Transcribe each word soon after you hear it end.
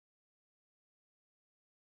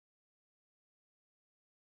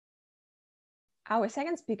Our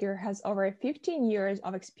second speaker has over 15 years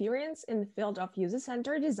of experience in the field of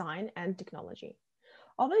user-centered design and technology.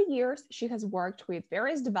 Over the years, she has worked with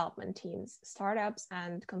various development teams, startups,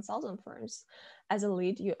 and consultant firms as a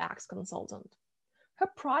lead UX consultant. Her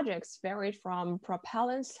projects varied from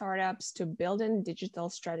propelling startups to building digital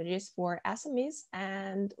strategies for SMEs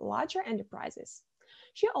and larger enterprises.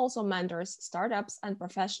 She also mentors startups and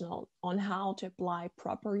professionals on how to apply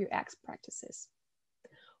proper UX practices.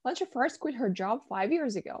 When she first quit her job 5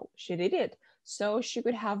 years ago, she did it so she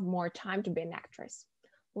could have more time to be an actress.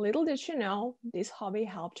 Little did she know, this hobby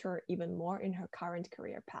helped her even more in her current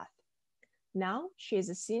career path. Now, she is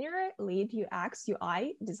a senior lead UX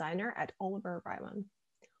UI designer at Oliver Wyman.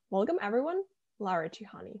 Welcome, everyone, Lara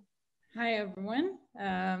Chikhani. Hi, everyone.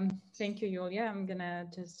 Thank you, Yulia. I'm going to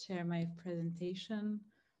just share my presentation.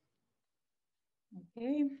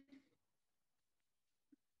 Okay.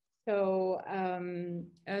 So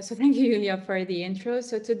thank you, Yulia, for the intro.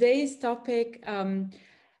 So today's topic,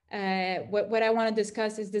 what I want to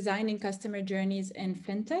discuss is designing customer journeys in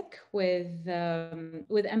fintech with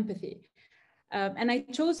empathy. And I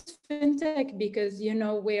chose fintech because,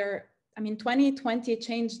 2020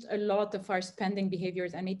 changed a lot of our spending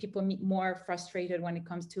behaviors and made people more frustrated when it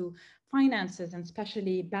comes to finances, and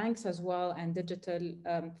especially banks as well, and digital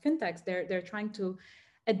fintechs. They're trying to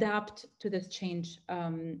adapt to this change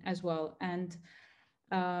as well. And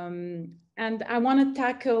I want to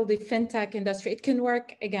tackle the fintech industry. It can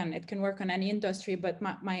work, again, it can work on any industry, but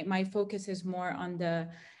my focus is more on the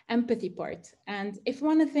empathy part. And if you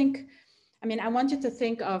want to think, I want you to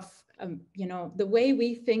think of, the way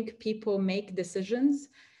we think people make decisions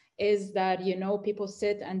is that, people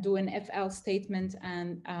sit and do an FL statement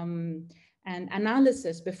and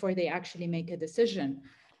analysis before they actually make a decision.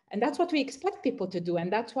 And that's what we expect people to do.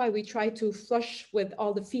 And that's why we try to flush with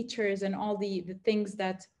all the features and all the things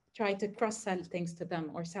that try to cross-sell things to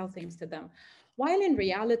them or sell things to them. While in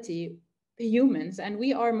reality, humans, and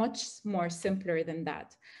we are much more simpler than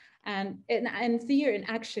that. And in theory, and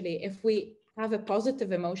actually, if we have a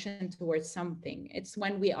positive emotion towards something, it's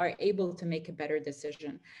when we are able to make a better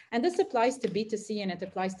decision. And this applies to B2C and it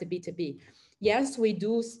applies to B2B. Yes, we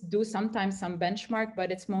do sometimes some benchmark,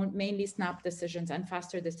 but it's mainly snap decisions and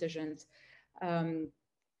faster decisions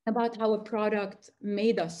about how a product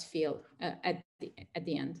made us feel at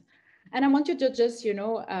the end. And I want you to just,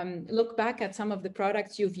 look back at some of the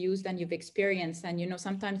products you've used and you've experienced. And,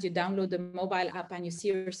 sometimes you download the mobile app and you see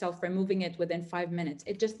yourself removing it within 5 minutes.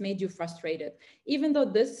 It just made you frustrated. Even though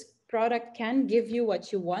this product can give you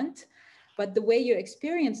what you want, but the way you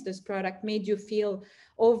experience this product made you feel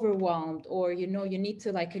overwhelmed, or, you need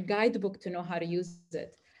to like a guidebook to know how to use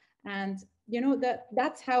it. And,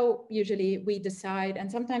 that's how usually we decide.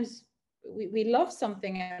 And sometimes we love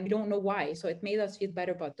something and we don't know why. So it made us feel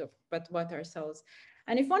better about ourselves.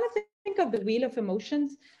 And if you want to think of the wheel of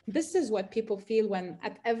emotions, this is what people feel when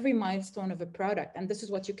at every milestone of a product. And this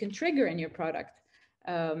is what you can trigger in your product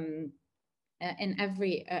in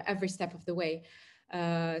every step of the way.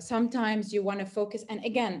 Sometimes you want to focus. And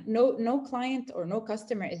again, no client or no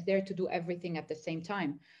customer is there to do everything at the same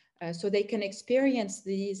time. So they can experience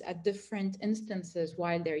these at different instances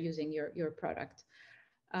while they're using your product.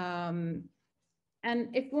 And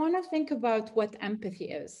if you want to think about what empathy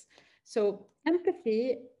is, so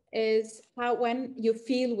empathy is how when you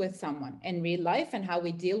feel with someone in real life and how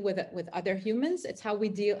we deal with it with other humans, it's how we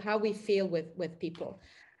feel with people.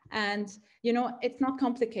 And it's not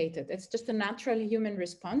complicated. It's just a natural human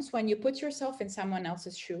response when you put yourself in someone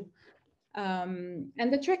else's shoe. And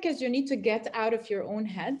the trick is you need to get out of your own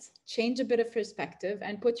head, change a bit of perspective,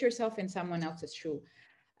 and put yourself in someone else's shoe.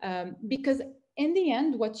 Because in the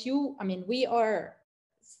end, we are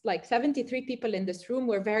like 73 people in this room.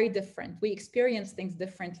 We're very different. We experience things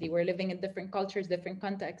differently. We're living in different cultures, different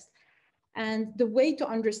contexts. And the way to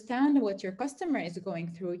understand what your customer is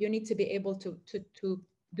going through, you need to be able to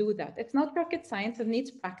do that. It's not rocket science. It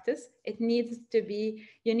needs practice.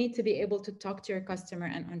 You need to be able to talk to your customer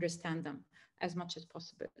and understand them as much as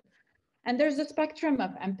possible. And there's a spectrum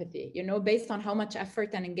of empathy, based on how much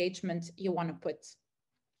effort and engagement you want to put.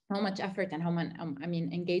 How much effort and how much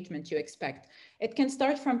engagement you expect. It can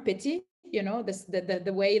start from pity,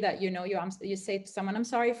 the way that you say to someone, I'm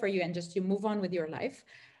sorry for you, and just you move on with your life.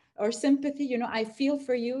 Or sympathy, I feel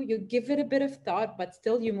for you, you give it a bit of thought, but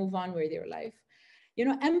still you move on with your life.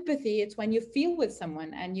 Empathy, it's when you feel with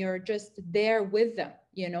someone and you're just there with them,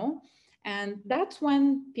 and that's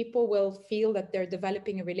when people will feel that they're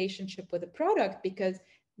developing a relationship with a product, because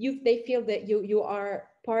they feel that you are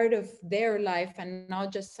part of their life and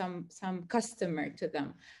not just some customer to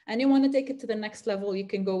them. And you want to take it to the next level, you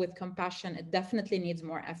can go with compassion. It definitely needs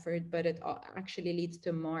more effort, but it actually leads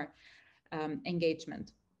to more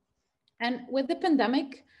engagement. And with the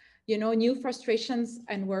pandemic, new frustrations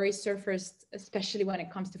and worries surfaced, especially when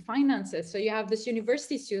it comes to finances. So you have this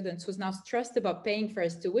university student who's now stressed about paying for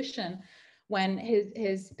his tuition when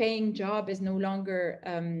his paying job is no longer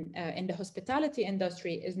in the hospitality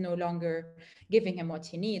industry, is no longer giving him what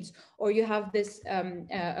he needs. Or you have this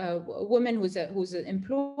woman who's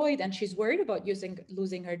employed and she's worried about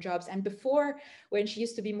losing her jobs. And before, when she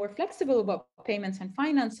used to be more flexible about payments and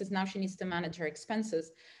finances, now she needs to manage her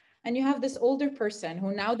expenses. And you have this older person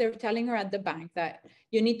who now they're telling her at the bank that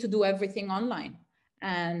you need to do everything online.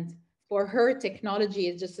 And for her, technology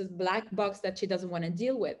is just a black box that she doesn't want to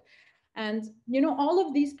deal with. And, all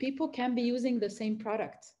of these people can be using the same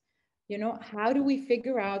product. How do we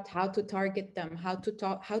figure out how to target them, how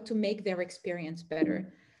to make their experience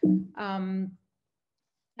better? And,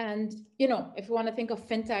 if you want to think of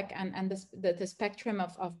fintech and the spectrum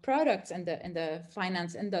of products in the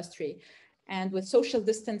finance industry, and with social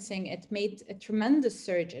distancing, it made a tremendous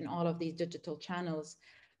surge in all of these digital channels.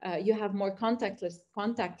 You have more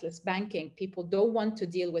contactless banking. People don't want to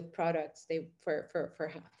deal with products.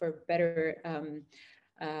 For better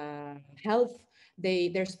health.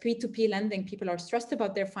 There's P2P lending. People are stressed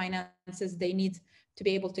about their finances. They need to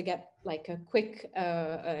be able to get like a quick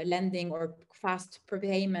lending or fast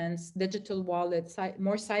payments, digital wallets,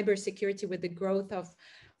 more cybersecurity with the growth of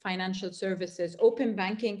financial services, open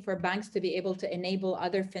banking for banks to be able to enable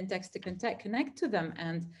other fintechs to connect to them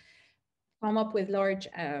and come up with large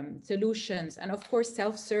solutions. And of course,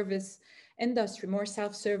 self-service industry, more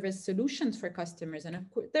self-service solutions for customers. And of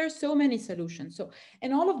course, there are so many solutions. So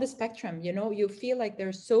in all of the spectrum, you feel like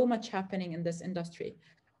there's so much happening in this industry.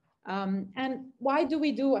 And why do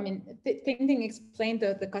we do, Ting Ting explained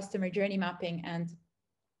the customer journey mapping, and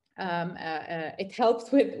it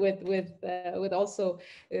helps with also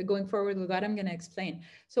going forward with what I'm going to explain.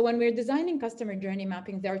 So when we're designing customer journey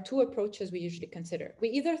mapping, there are two approaches we usually consider. We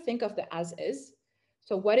either think of the as is,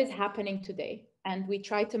 so what is happening today, and we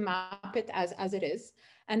try to map it as it is,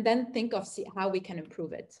 and then think of how we can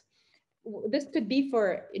improve it. This could be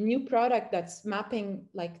for a new product that's mapping,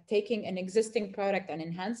 like taking an existing product and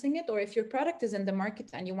enhancing it, or if your product is in the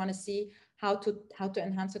market and you want to see how to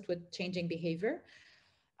enhance it with changing behavior.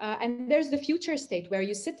 And there's the future state where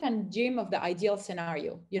you sit and dream of the ideal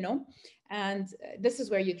scenario, and this is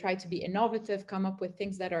where you try to be innovative, come up with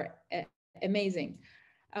things that are amazing.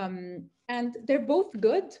 And they're both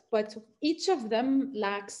good, but each of them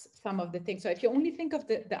lacks some of the things. So if you only think of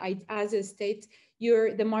the as is state,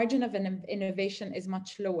 the margin of an innovation is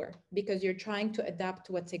much lower because you're trying to adapt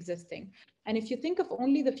to what's existing. And if you think of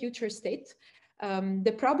only the future state,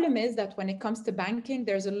 the problem is that when it comes to banking,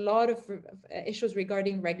 there's a lot of issues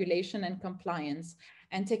regarding regulation and compliance,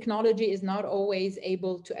 and technology is not always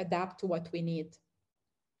able to adapt to what we need,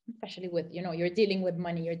 especially with, you're dealing with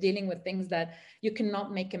money, you're dealing with things that you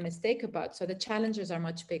cannot make a mistake about. So the challenges are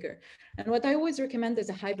much bigger. And what I always recommend is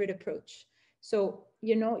a hybrid approach. So,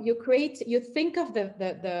 you think of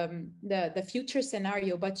the future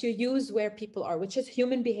scenario, but you use where people are, which is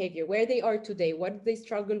human behavior, where they are today, what do they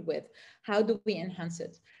struggle with, how do we enhance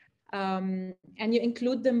it? And you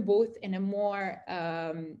include them both in a more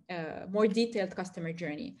detailed customer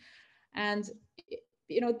journey. And,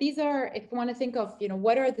 these are, if you want to think of,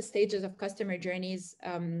 what are the stages of customer journeys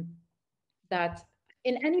that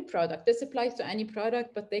in any product, this applies to any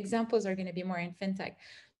product, but the examples are going to be more in fintech.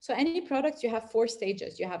 So any products, you have 4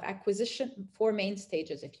 stages. You have acquisition, 4 main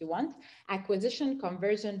stages, if you want: acquisition,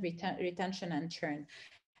 conversion, retention, and churn.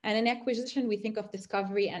 And in acquisition, we think of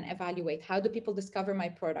discovery and evaluate. How do people discover my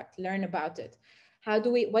product, learn about it?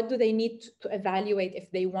 What do they need to evaluate if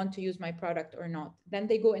they want to use my product or not? Then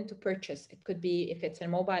they go into purchase. It could be, if it's a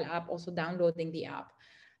mobile app, also downloading the app.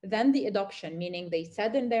 Then the adoption, meaning they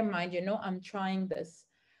said in their mind, I'm trying this.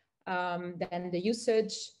 Then the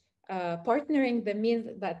usage, partnering, that means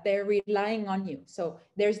that they're relying on you. So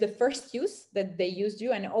there's the first use that they used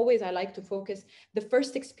you, and always I like to focus, the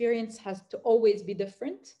first experience has to always be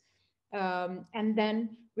different. And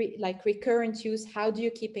then recurrent use, how do you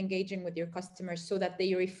keep engaging with your customers so that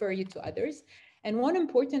they refer you to others? And one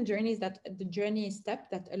important journey is the journey step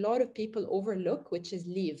that a lot of people overlook, which is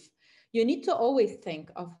leave. You need to always think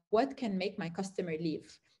of what can make my customer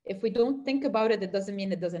leave. If we don't think about it, it doesn't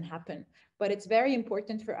mean it doesn't happen. But it's very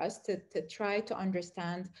important for us to try to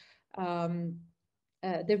understand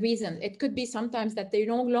the reason. It could be sometimes that they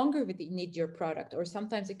no longer need your product, or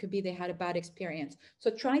sometimes it could be they had a bad experience. So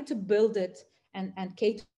try to build it and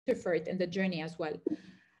cater for it in the journey as well.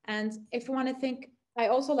 And if you want to think, I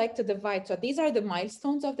also like to divide. So these are the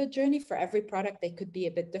milestones of the journey. For every product, they could be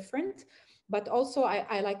a bit different. But also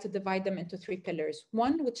I like to divide them into three pillars.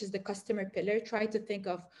 One, which is the customer pillar. Try to think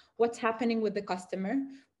of what's happening with the customer,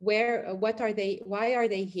 what are they, why are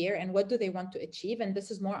they here, and what do they want to achieve? And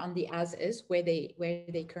this is more on the as is, where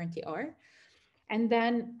they currently are. And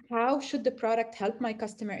then how should the product help my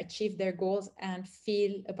customer achieve their goals and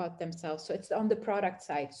feel about themselves? So it's on the product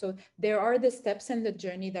side. So there are the steps in the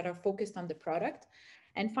journey that are focused on the product.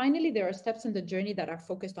 And finally, there are steps in the journey that are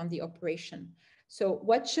focused on the operation. So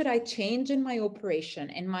what should I change in my operation?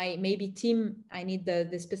 In my maybe team, I need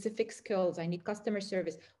the specific skills, I need customer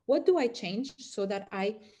service. What do I change so that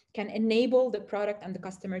I can enable the product and the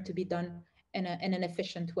customer to be done in an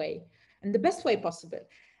efficient way, and the best way possible?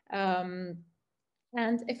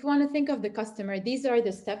 And if you want to think of the customer, these are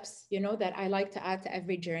the steps, that I like to add to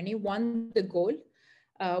every journey. One, the goal.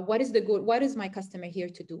 What is the goal? What is my customer here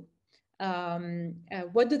to do?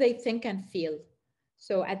 What do they think and feel?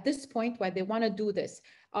 So at this point, why they want to do this,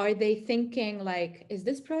 are they thinking like, is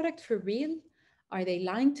this product for real? Are they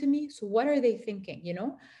lying to me? So what are they thinking?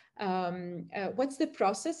 What's the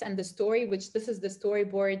process and the story, which this is the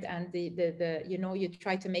storyboard, and the you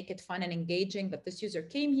try to make it fun and engaging, that this user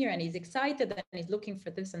came here and he's excited and he's looking for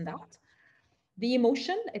this and that. The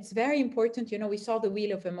emotion, it's very important. We saw the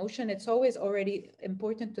wheel of emotion. It's always already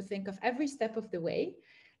important to think of every step of the way.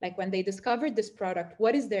 Like when they discovered this product,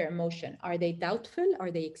 what is their emotion? Are they doubtful? Are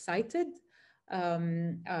they excited?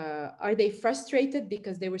 Are they frustrated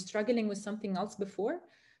because they were struggling with something else before?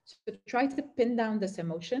 So try to pin down this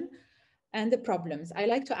emotion and the problems. I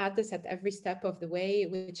like to add this at every step of the way,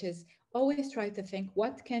 which is always try to think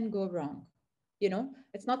what can go wrong.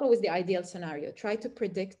 It's not always the ideal scenario. Try to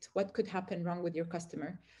predict what could happen wrong with your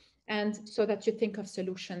customer, and so that you think of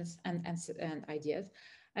solutions and ideas.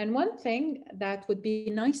 And one thing that would be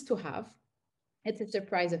nice to have, it's a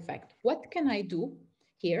surprise effect. What can I do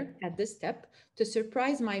here at this step to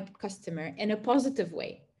surprise my customer in a positive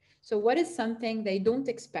way? So what is something they don't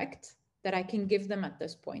expect that I can give them at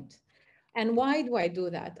this point? And why do I do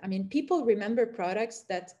that? I mean, people remember products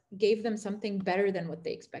that gave them something better than what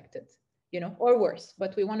they expected, or worse,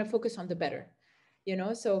 but we want to focus on the better,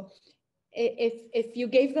 So if you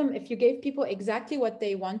gave people exactly what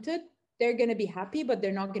they wanted, they're going to be happy, but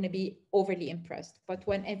they're not going to be overly impressed. But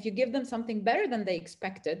if you give them something better than they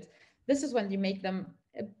expected, this is when you make them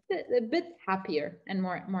a bit happier and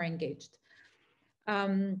more engaged.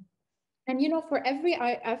 And for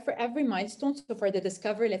every milestone, so for the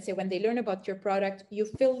discovery, let's say when they learn about your product, you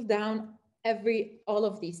fill down all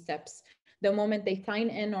of these steps. The moment they sign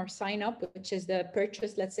in or sign up, which is the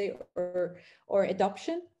purchase, let's say, or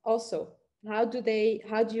adoption. Also, what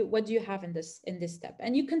do you have in this step?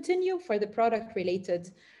 And you continue for the product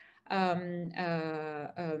related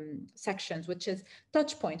sections, which is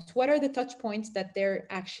touch points. What are the touch points that they're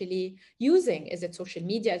actually using? Is it social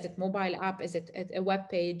media? Is it mobile app? Is it a web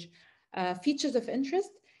page? Features of interest.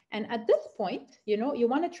 And at this point, you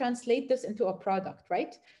want to translate this into a product,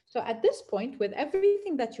 right? So at this point, with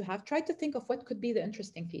everything that you have, try to think of what could be the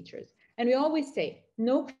interesting features. And we always say,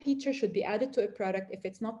 no feature should be added to a product if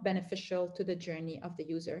it's not beneficial to the journey of the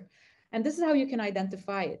user. And this is how you can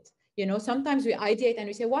identify it. Sometimes we ideate and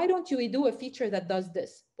we say, why don't you do a feature that does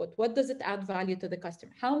this? But what does it add value to the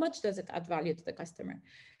customer? How much does it add value to the customer?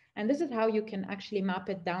 And this is how you can actually map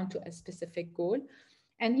it down to a specific goal.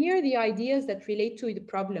 And here are the ideas that relate to the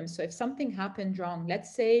problem. So if something happened wrong,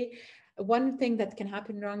 let's say one thing that can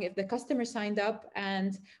happen wrong, if the customer signed up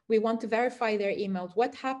and we want to verify their emails,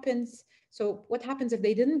 what happens? So what happens if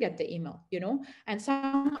they didn't get the email, And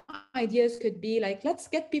some ideas could be like, let's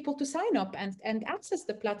get people to sign up and access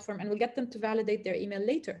the platform, and we'll get them to validate their email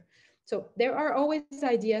later. So there are always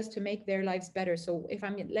ideas to make their lives better. So if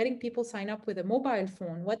I'm letting people sign up with a mobile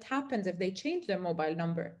phone, what happens if they change their mobile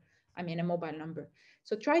number? A mobile number.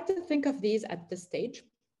 So try to think of these at this stage.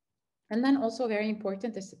 And then also very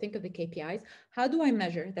important is to think of the KPIs. How do I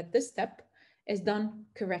measure that this step is done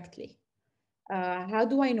correctly? How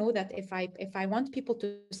do I know that if I want people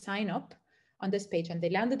to sign up on this page and they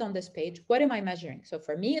landed on this page, what am I measuring? So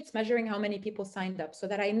for me, it's measuring how many people signed up so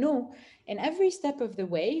that I know in every step of the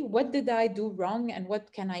way, what did I do wrong and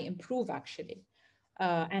what can I improve actually?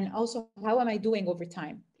 And also, how am I doing over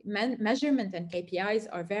time? Measurement and KPIs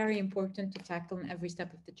are very important to tackle in every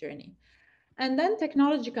step of the journey. And then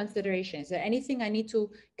technology considerations. Is there anything I need to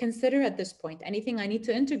consider at this point? Anything I need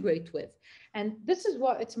to integrate with? And this is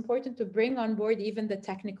what it's important to bring on board even the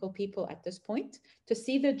technical people at this point to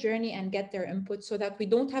see the journey and get their input so that we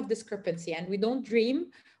don't have discrepancy and we don't dream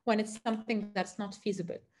when it's something that's not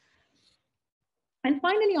feasible. And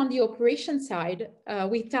finally, on the operation side,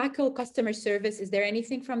 we tackle customer service. Is there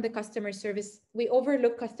anything from the customer service? We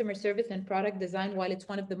overlook customer service and product design while it's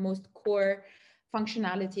one of the most core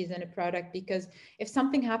functionalities in a product, because if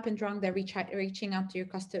something happened wrong, they're reaching out to your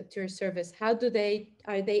customer, to your service. How do they,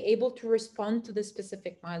 are they able to respond to the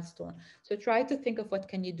specific milestone? So try to think of what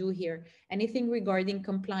can you do here. Anything regarding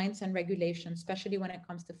compliance and regulation, especially when it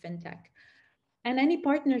comes to fintech, and any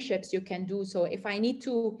partnerships you can do. So if I need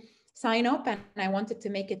to sign up and I wanted to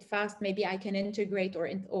make it fast, maybe I can integrate or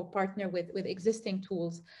partner with existing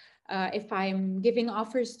tools. If I'm giving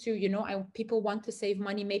offers to, people want to save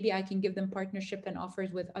money, maybe I can give them partnership and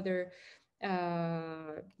offers with other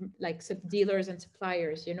like dealers and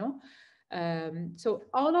suppliers, so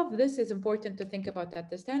all of this is important to think about at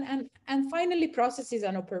this time. And finally, processes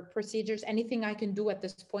and procedures, anything I can do at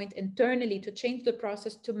this point internally to change the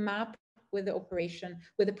process to map with the operation,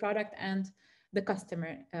 with the product and the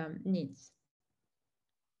customer needs.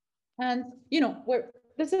 And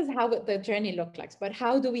this is how the journey looks like. But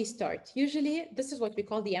how do we start? Usually, this is what we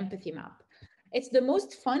call the empathy map. It's the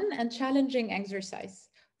most fun and challenging exercise.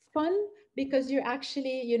 Fun because you're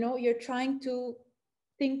actually, you're trying to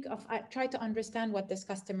think of, try to understand what this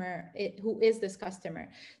customer, who is this customer.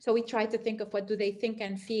 So we try to think of what do they think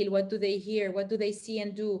and feel, what do they hear, what do they see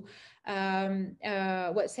and do,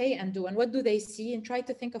 what say and do, and what do they see, and try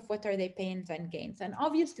to think of what are their pains and gains. And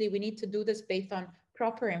obviously we need to do this based on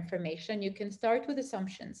proper information. You can start with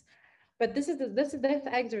assumptions, but this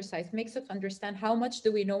exercise makes us understand how much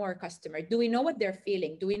do we know our customer? Do we know what they're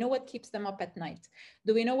feeling? Do we know what keeps them up at night?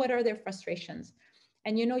 Do we know what are their frustrations?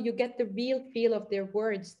 And you get the real feel of their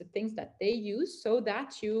words, the things that they use, so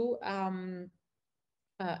that you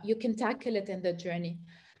can tackle it in the journey.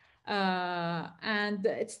 And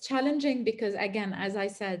it's challenging because, again, as I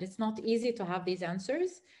said, it's not easy to have these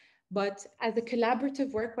answers. But as a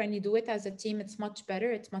collaborative work, when you do it as a team, it's much better.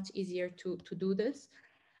 It's much easier to do this.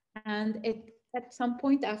 And at some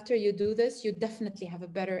point after you do this, you definitely have a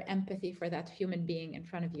better empathy for that human being in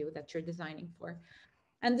front of you that you're designing for.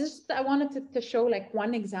 And this, I wanted to show like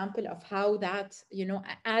one example of how that,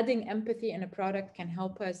 adding empathy in a product can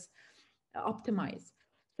help us optimize.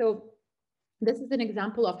 So this is an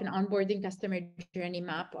example of an onboarding customer journey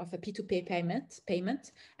map of a P2P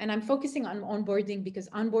payment. And I'm focusing on onboarding because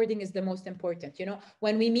onboarding is the most important.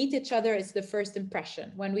 When we meet each other, it's the first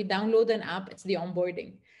impression. When we download an app, it's the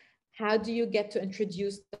onboarding. How do you get to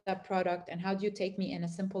introduce that product, and how do you take me in a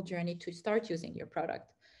simple journey to start using your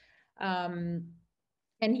product?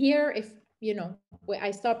 And here, if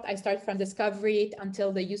I start from discovery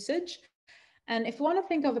until the usage. And if you want to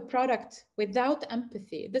think of a product without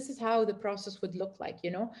empathy, this is how the process would look like.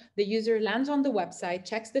 The user lands on the website,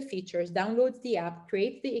 checks the features, downloads the app,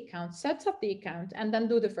 creates the account, sets up the account, and then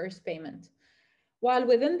do the first payment. While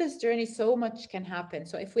within this journey, so much can happen.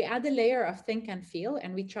 So if we add a layer of think and feel,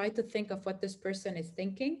 and we try to think of what this person is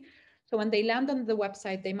thinking. So when they land on the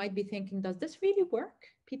website, they might be thinking, does this really work?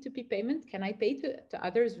 P2P payment, can I pay to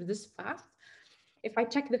others this fast? If I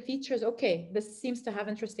check the features, okay, this seems to have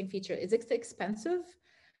interesting feature. Is it expensive?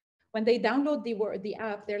 When they download the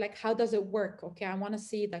app, they're like, how does it work? Okay, I want to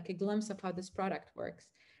see like a glimpse of how this product works.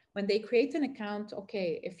 When they create an account,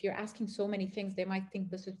 okay, if you're asking so many things, they might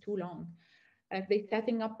think this is too long. If they're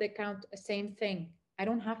setting up the account, same thing. I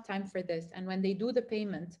don't have time for this. And when they do the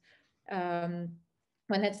payment,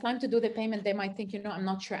 when it's time to do the payment, they might think, I'm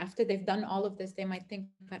not sure. After they've done all of this, they might think,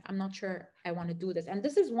 but I'm not sure I want to do this. And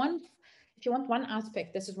this is one, if you want one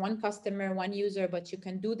aspect, this is one customer, one user, but you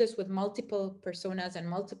can do this with multiple personas and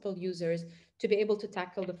multiple users to be able to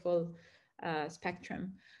tackle the full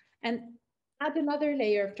spectrum. And add another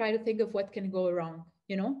layer, try to think of what can go wrong,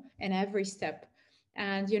 in every step.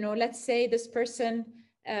 And, let's say this person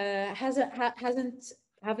haven't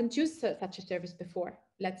used such a service before.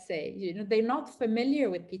 Let's say, they're not familiar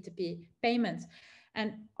with P2P payments.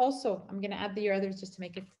 And also, I'm going to add the others just to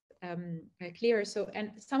make it clearer. So,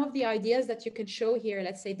 and some of the ideas that you can show here,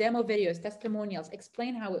 let's say demo videos, testimonials,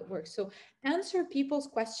 explain how it works. So answer people's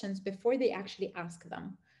questions before they actually ask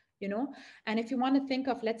them, and if you want to think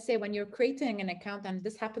of, let's say when you're creating an account, and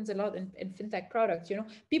this happens a lot in fintech products,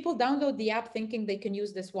 people download the app thinking they can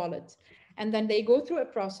use this wallet. And then they go through a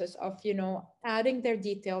process of, adding their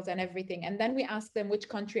details and everything. And then we ask them, which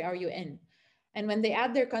country are you in? And when they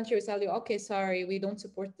add their country, we tell you, okay, sorry, we don't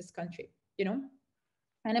support this country,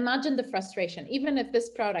 And imagine the frustration. Even if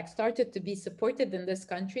this product started to be supported in this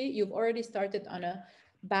country, you've already started on a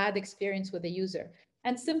bad experience with the user.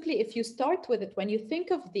 And simply, if you start with it, when you think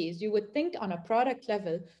of these, you would think on a product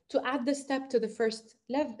level to add the step to the first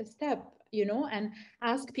step, and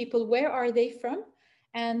ask people, where are they from?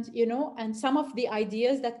 And, you know, and some of the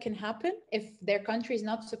ideas that can happen if their country is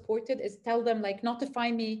not supported is tell them like,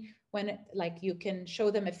 notify me when it, like you can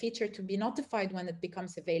show them a feature to be notified when it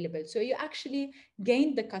becomes available. So you actually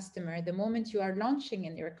gain the customer the moment you are launching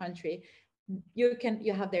in your country. You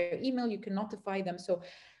have their email, you can notify them. So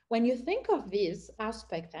when you think of these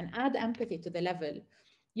aspects and add empathy to the level,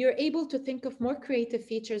 you're able to think of more creative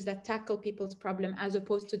features that tackle people's problem, as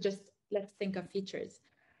opposed to just let's think of features.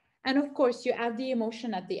 And of course, you add the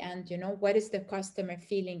emotion at the end. You know, what is the customer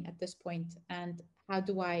feeling at this point, and how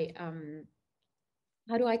do I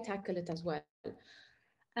tackle it as well?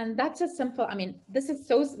 And that's a simple. I mean, this is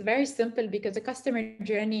so very simple because a customer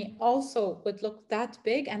journey also would look that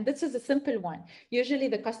big, and this is a simple one. Usually,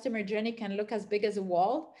 the customer journey can look as big as a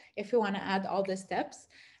wall if you want to add all the steps.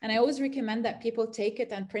 And I always recommend that people take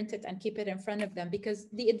it and print it and keep it in front of them, because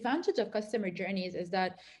the advantage of customer journeys is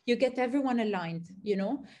that you get everyone aligned, you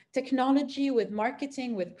know, technology with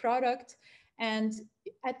marketing, with product. And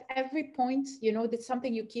at every point, you know, that's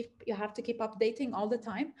something you have to keep updating all the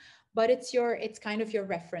time, but it's kind of your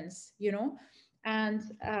reference, you know. And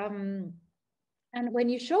and when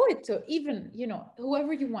you show it to even, you know,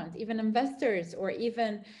 whoever you want, even investors, or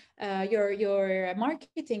even your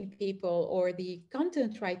marketing people or the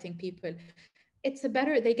content writing people,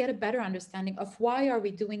 they get a better understanding of why are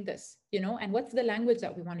we doing this, you know, and what's the language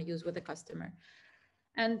that we want to use with the customer.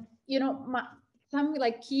 And, you know, some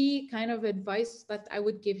like key kind of advice that I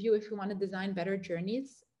would give you if you want to design better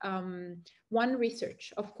journeys. One,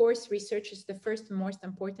 research. Of course, research is the first and most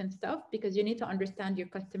important stuff, because you need to understand your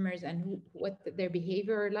customers and what their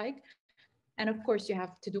behavior are like. And of course, you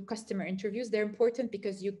have to do customer interviews. They're important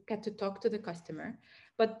because you get to talk to the customer.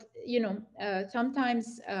 But, you know,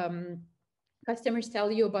 sometimes customers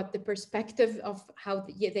tell you about the perspective of how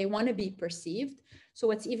they want to be perceived. So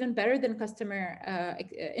what's even better than customer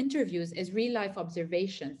interviews is real life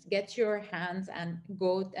observations. Get your hands and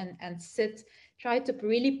go and sit, try to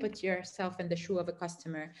really put yourself in the shoe of a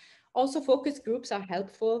customer. Also, focus groups are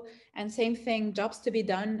helpful. And same thing, jobs to be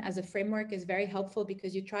done as a framework is very helpful,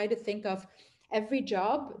 because you try to think of every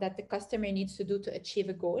job that the customer needs to do to achieve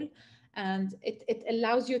a goal, and it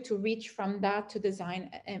allows you to reach from that to design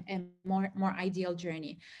a more ideal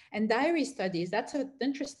journey. And diary studies, that's an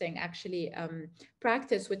interesting actually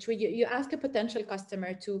practice, which you ask a potential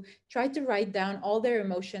customer to try to write down all their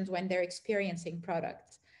emotions when they're experiencing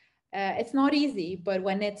products. It's not easy, but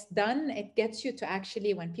when it's done, it gets you to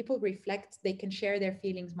actually, when people reflect, they can share their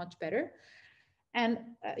feelings much better. And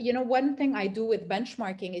you know, one thing I do with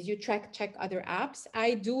benchmarking is you check other apps.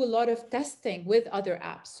 I do a lot of testing with other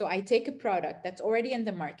apps. So I take a product that's already in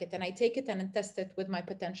the market and I take it and test it with my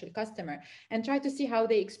potential customer and try to see how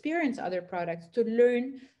they experience other products, to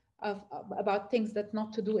learn about things that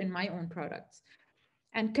not to do in my own products.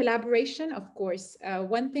 And collaboration, of course,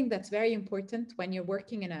 one thing that's very important when you're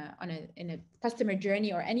working in a customer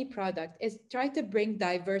journey or any product is try to bring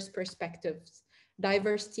diverse perspectives,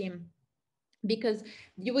 diverse team, because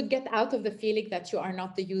you would get out of the feeling that you are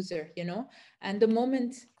not the user, you know. And the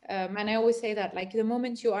moment and I always say that, like, the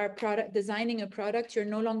moment you are designing a product, you're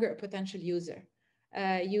no longer a potential user.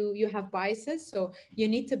 You have biases, so you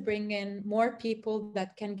need to bring in more people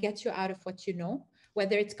that can get you out of what you know,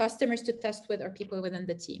 whether it's customers to test with or people within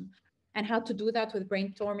the team. And how to do that with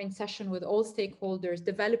brainstorming session with all stakeholders,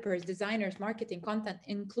 developers, designers, marketing, content,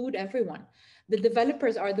 include everyone. The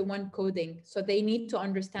developers are the one coding, so they need to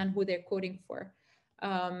understand who they're coding for.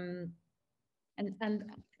 Um, and and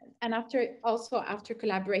and after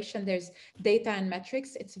collaboration, there's data and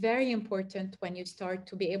metrics. It's very important when you start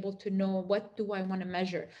to be able to know, what do I want to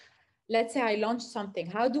measure? Let's say I launch something,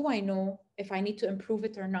 how do I know if I need to improve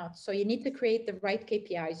it or not? So you need to create the right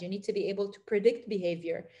KPIs. You need to be able to predict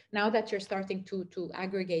behavior now that you're starting to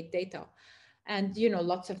aggregate data. And, you know,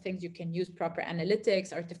 lots of things you can use: proper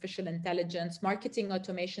analytics, artificial intelligence, marketing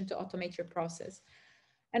automation to automate your process.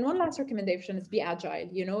 And one last recommendation is be agile.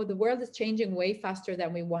 You know, the world is changing way faster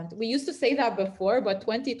than we want. We used to say that before, but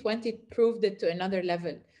 2020 proved it to another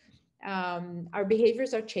level. Our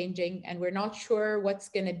behaviors are changing, and we're not sure what's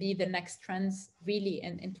going to be the next trends really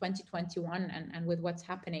in 2021 and with what's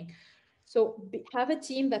happening. So have a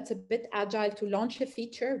team that's a bit agile to launch a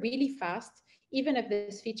feature really fast, even if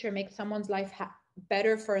this feature makes someone's life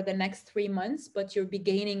better for the next 3 months, but you'll be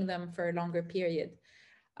gaining them for a longer period.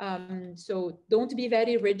 So don't be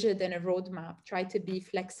very rigid in a roadmap. Try to be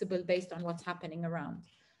flexible based on what's happening around.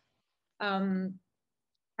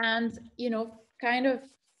 And, you know, kind of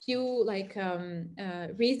few like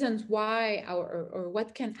reasons why or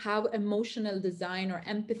what can, how emotional design or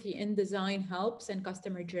empathy in design helps in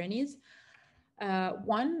customer journeys.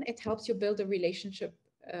 One, it helps you build a relationship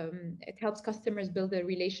it helps customers build a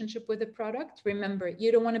relationship with the product. Remember,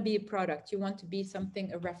 you don't want to be a product. You want to be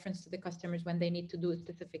something, a reference to the customers when they need to do a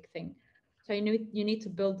specific thing. So you need to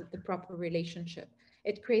build the proper relationship.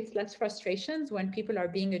 It creates less frustrations when people are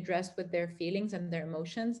being addressed with their feelings and their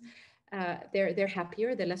emotions. They're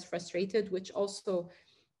happier, they're less frustrated, which also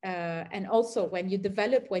and also when you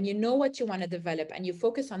develop, when you know what you want to develop and you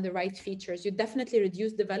focus on the right features, you definitely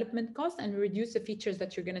reduce development costs and reduce the features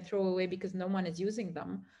that you're going to throw away because no one is using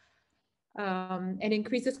them. It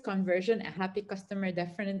increases conversion. A happy customer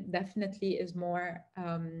definitely is more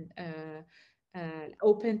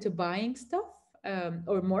open to buying stuff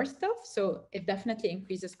or more stuff. So it definitely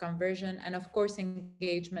increases conversion and of course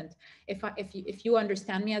engagement. If you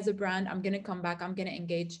understand me as a brand, I'm going to come back. I'm going to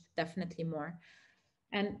engage definitely more.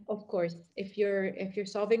 And of course, if you're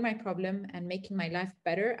solving my problem and making my life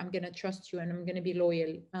better, I'm going to trust you and I'm going to be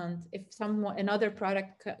loyal. And if another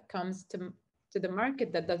product comes to the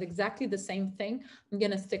market that does exactly the same thing, I'm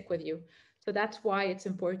going to stick with you. So that's why it's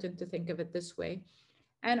important to think of it this way.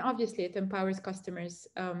 And obviously it empowers customers.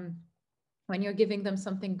 When you're giving them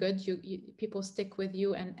something good, people stick with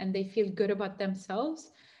you and they feel good about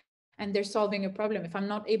themselves and they're solving a problem. If I'm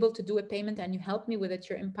not able to do a payment and you help me with it,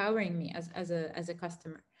 you're empowering me as a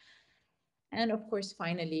customer. And of course,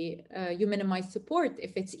 finally, you minimize support.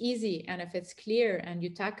 If it's easy and if it's clear and you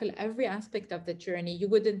tackle every aspect of the journey, you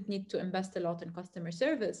wouldn't need to invest a lot in customer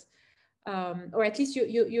service. Or at least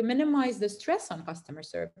you minimize the stress on customer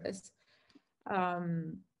service.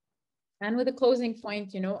 And with a closing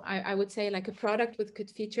point, I would say like a product with good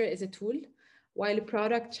feature is a tool, while a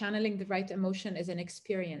product channeling the right emotion is an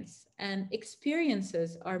experience. And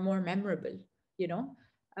experiences are more memorable,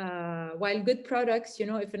 while good products,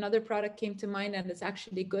 if another product came to mind and it's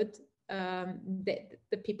actually good,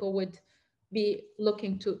 the people would be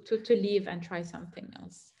looking to leave and try something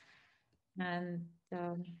else. And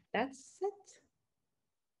that's it.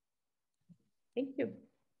 Thank you.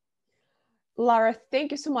 Lara,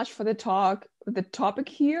 thank you so much for the talk. The topic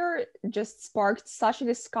here just sparked such a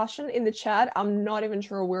discussion in the chat. I'm not even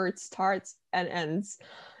sure where it starts and ends.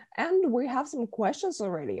 And we have some questions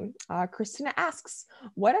already. Christina asks,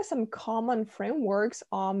 what are some common frameworks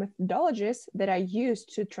or methodologies that are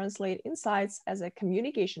used to translate insights as a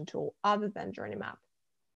communication tool other than Journey Map?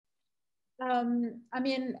 I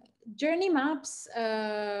mean, journey maps,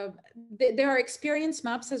 there are experience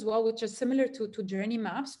maps as well, which are similar to journey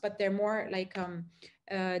maps, but they're more like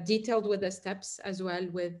detailed with the steps as well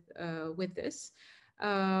with this.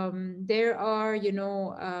 There are,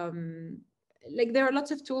 like there are lots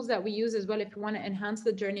of tools that we use as well if you want to enhance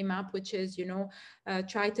the journey map, which is,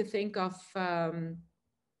 try to think of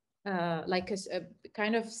like a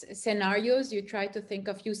kind of scenarios. You try to think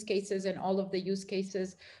of use cases and all of the use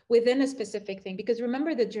cases within a specific thing, because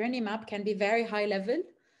remember the journey map can be very high level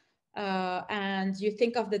and you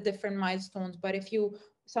think of the different milestones, but if you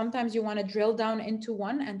sometimes you want to drill down into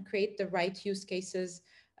one and create the right use cases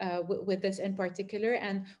with this in particular,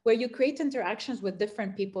 and where you create interactions with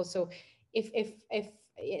different people. So if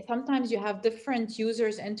sometimes you have different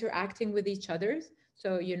users interacting with each other,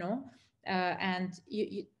 so and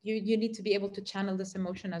you need to be able to channel this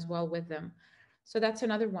emotion as well with them. So that's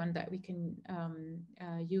another one that we can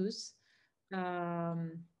use.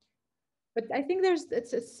 But I think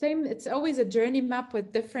it's the same. It's always a journey map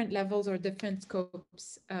with different levels or different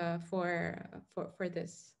scopes for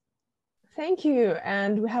this. Thank you.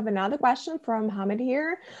 And we have another question from Hamid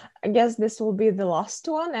here. I guess this will be the last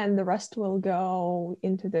one and the rest will go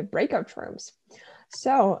into the breakout rooms.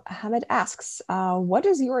 So Hamid asks, what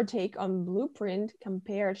is your take on Blueprint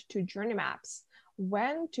compared to journey maps?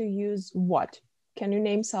 When to use what? Can you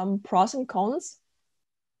name some pros and cons?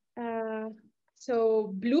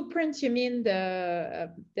 So Blueprint, you mean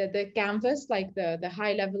the canvas, like the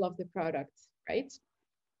high level of the product, right?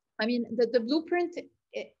 I mean, the Blueprint,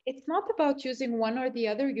 it's not about using one or the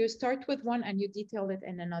other. You start with one and you detail it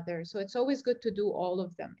in another. So it's always good to do all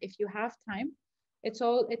of them. If you have time, it's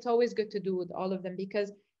always good to do with all of them,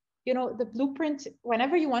 because the Blueprint,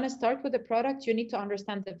 whenever you want to start with a product, you need to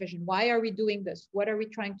understand the vision. Why are we doing this? What are we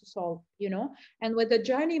trying to solve? And with the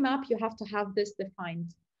journey map, you have to have this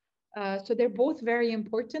defined. So they're both very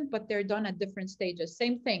important, but they're done at different stages.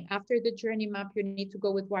 Same thing. After the journey map, you need to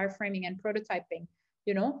go with wireframing and prototyping.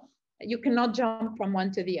 You cannot jump from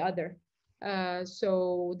one to the other.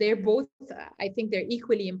 So they're both, I think they're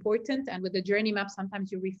equally important. And with the journey map,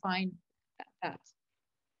 sometimes you refine that.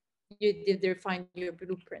 You define your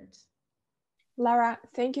blueprint. Lara,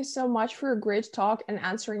 thank you so much for a great talk and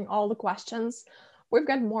answering all the questions. We've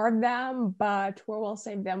got more of them, but we will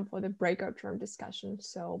save them for the breakout room discussion.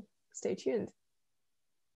 So stay tuned.